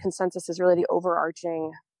challenge of consensus is really the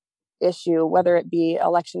overarching issue, whether it be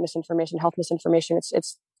election misinformation, health misinformation.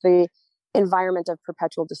 It's the environment of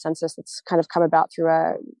perpetual dissensus that's kind of come about through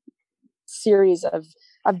a series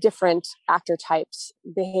of different actor types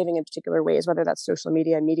behaving in particular ways, whether that's social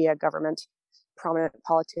media, government, prominent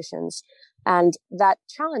politicians. And that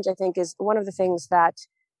challenge, I think, is one of the things that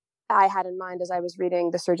I had in mind as I was reading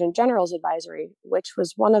the Surgeon General's advisory, which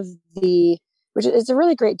is a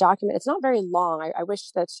really great document. It's not very long. I wish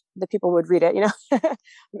that the people would read it,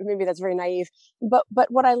 maybe that's very naive. But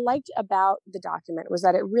what I liked about the document was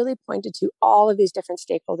that it really pointed to all of these different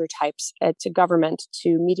stakeholder types, to government,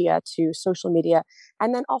 to media, to social media,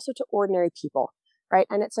 and then also to ordinary people, right?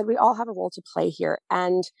 And it said we all have a role to play here.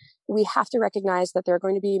 And we have to recognize that there are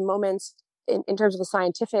going to be moments in terms of the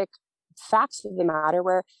scientific facts of the matter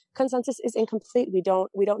where consensus is incomplete. We don't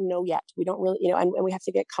know yet. We don't really, and we have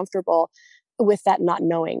to get comfortable with that not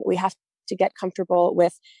knowing. We have to get comfortable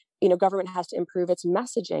with, government has to improve its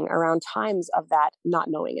messaging around times of that not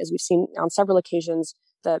knowing. As we've seen on several occasions,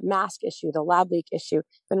 the mask issue, the lab leak issue,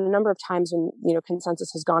 been a number of times when,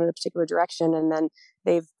 consensus has gone in a particular direction and then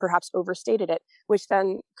they've perhaps overstated it, which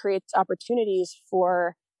then creates opportunities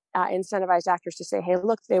for incentivized actors to say, hey,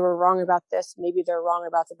 look, they were wrong about this. Maybe they're wrong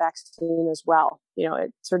about the vaccine as well.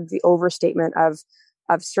 It's sort of the overstatement of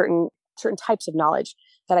certain types of knowledge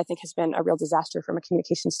that I think has been a real disaster from a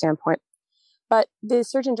communication standpoint. But the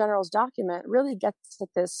Surgeon General's document really gets at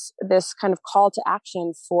this kind of call to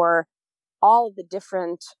action for all of the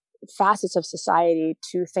different facets of society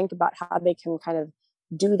to think about how they can kind of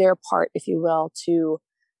do their part, if you will, to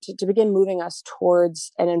begin moving us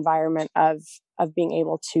towards an environment of being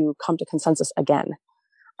able to come to consensus again.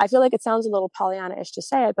 I feel like it sounds a little Pollyanna-ish to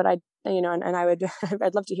say it, but I'd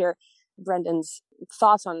love to hear Brendan's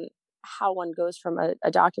thoughts on how one goes from a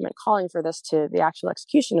document calling for this to the actual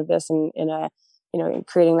execution of this in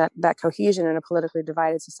creating that cohesion in a politically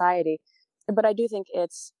divided society. But I do think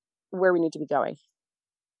it's where we need to be going.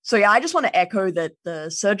 So yeah, I just want to echo that the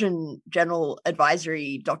Surgeon General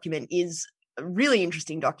advisory document is a really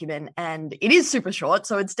interesting document, and it is super short,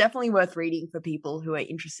 so it's definitely worth reading for people who are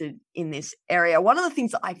interested in this area. One of the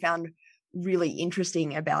things that I found really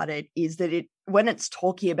interesting about it is that when it's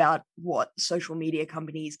talking about what social media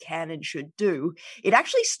companies can and should do, it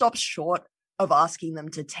actually stops short of asking them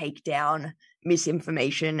to take down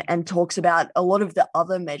misinformation and talks about a lot of the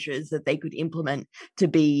other measures that they could implement to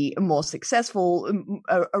be more successful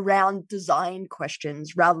around design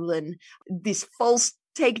questions rather than this false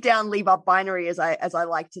take down, leave up binary, as I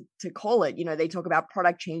like to call it. They talk about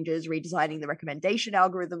product changes, redesigning the recommendation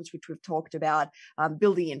algorithms, which we've talked about,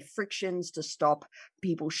 building in frictions to stop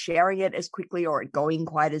people sharing it as quickly or going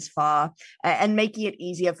quite as far, and making it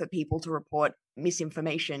easier for people to report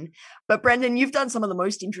misinformation. But Brendan, you've done some of the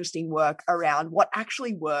most interesting work around what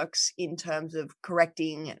actually works in terms of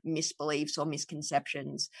correcting misbeliefs or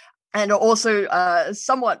misconceptions. and also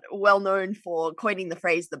somewhat well known for coining the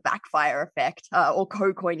phrase the backfire effect, or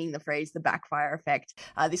co-coining the phrase the backfire effect.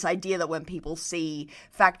 This idea that when people see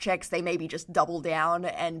fact checks, they maybe just double down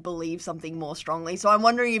and believe something more strongly. So I'm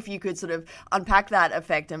wondering if you could sort of unpack that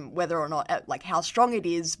effect and whether or not, like, how strong it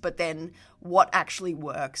is, but then what actually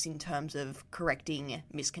works in terms of correcting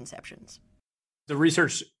misconceptions. The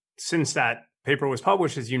research since that paper was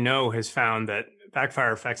published, as you know, has found that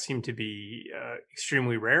backfire effects seem to be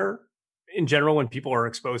extremely rare. In general, when people are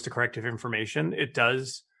exposed to corrective information, it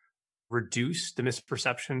does reduce the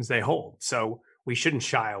misperceptions they hold. So we shouldn't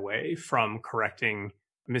shy away from correcting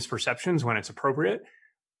misperceptions when it's appropriate.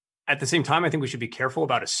 At the same time, I think we should be careful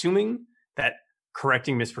about assuming that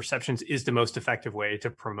correcting misperceptions is the most effective way to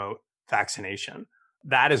promote vaccination.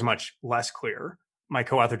 That is much less clear. My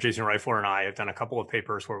co-author Jason Reifler and I have done a couple of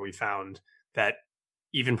papers where we found that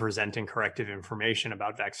even presenting corrective information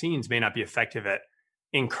about vaccines may not be effective at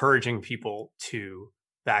encouraging people to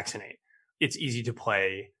vaccinate. It's easy to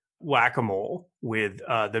play whack-a-mole with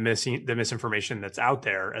the misinformation that's out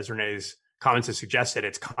there. As Renee's comments have suggested,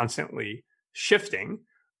 it's constantly shifting.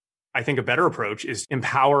 I think a better approach is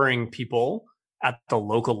empowering people at the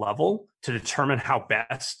local level to determine how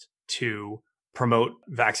best to promote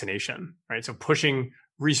vaccination, right? So pushing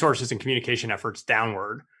resources and communication efforts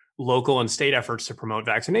downward, local and state efforts to promote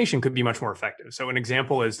vaccination could be much more effective. So an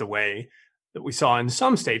example is the way that we saw in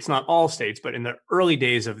some states, not all states, but in the early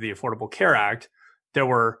days of the Affordable Care Act, there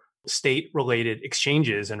were state-related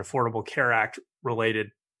exchanges and Affordable Care Act-related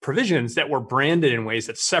provisions that were branded in ways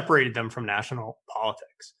that separated them from national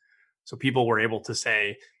politics. So people were able to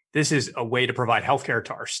say, this is a way to provide healthcare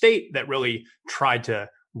to our state that really tried to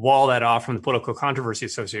wall that off from the political controversy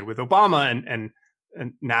associated with Obama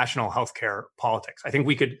and national healthcare politics. I think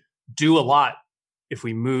we could do a lot if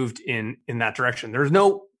we moved in that direction. There's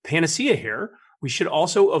no panacea here. We should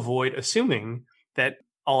also avoid assuming that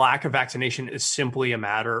a lack of vaccination is simply a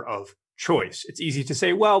matter of choice. It's easy to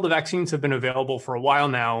say, well, the vaccines have been available for a while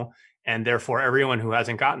now, and therefore everyone who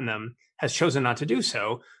hasn't gotten them has chosen not to do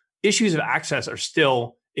so. Issues of access are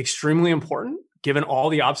still extremely important, given all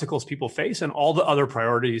the obstacles people face and all the other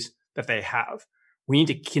priorities that they have. We need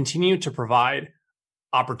to continue to provide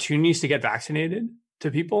opportunities to get vaccinated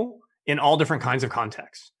to people in all different kinds of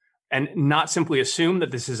contexts, and not simply assume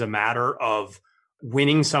that this is a matter of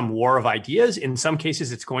winning some war of ideas. In some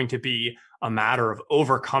cases, it's going to be a matter of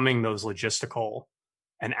overcoming those logistical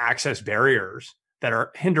and access barriers that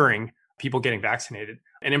are hindering people getting vaccinated.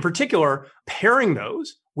 And in particular, pairing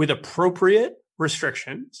those with appropriate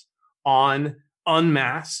restrictions on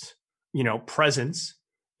unmasked, presence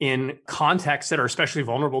in contexts that are especially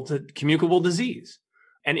vulnerable to communicable disease.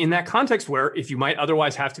 And in that context where if you might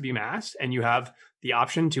otherwise have to be masked and you have the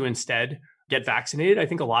option to instead get vaccinated, I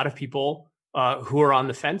think a lot of people who are on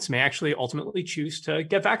the fence may actually ultimately choose to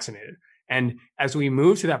get vaccinated. And as we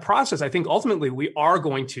move through that process, I think ultimately we are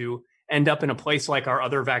going to end up in a place like our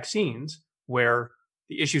other vaccines where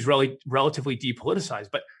the issue is really relatively depoliticized.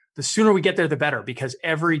 But the sooner we get there, the better, because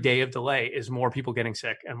every day of delay is more people getting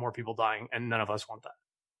sick and more people dying, and none of us want that.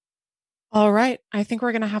 All right. I think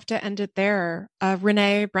we're going to have to end it there.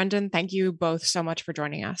 Renee, Brendan, thank you both so much for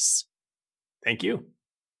joining us. Thank you.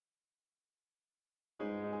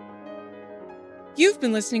 You've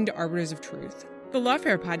been listening to Arbiters of Truth, the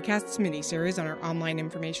Lawfare Podcast's miniseries on our online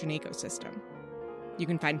information ecosystem. You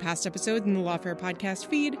can find past episodes in the Lawfare Podcast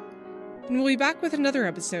feed, and we'll be back with another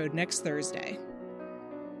episode next Thursday.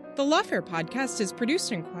 The Lawfare Podcast is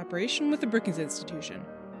produced in cooperation with the Brookings Institution.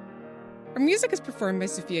 Our music is performed by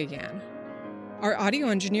Sophia Yan. Our audio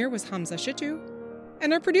engineer was Hamza Shitu,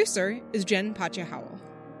 and our producer is Jen Patja Howell.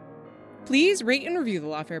 Please rate and review the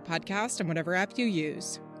Lawfare Podcast on whatever app you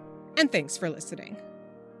use. And thanks for listening.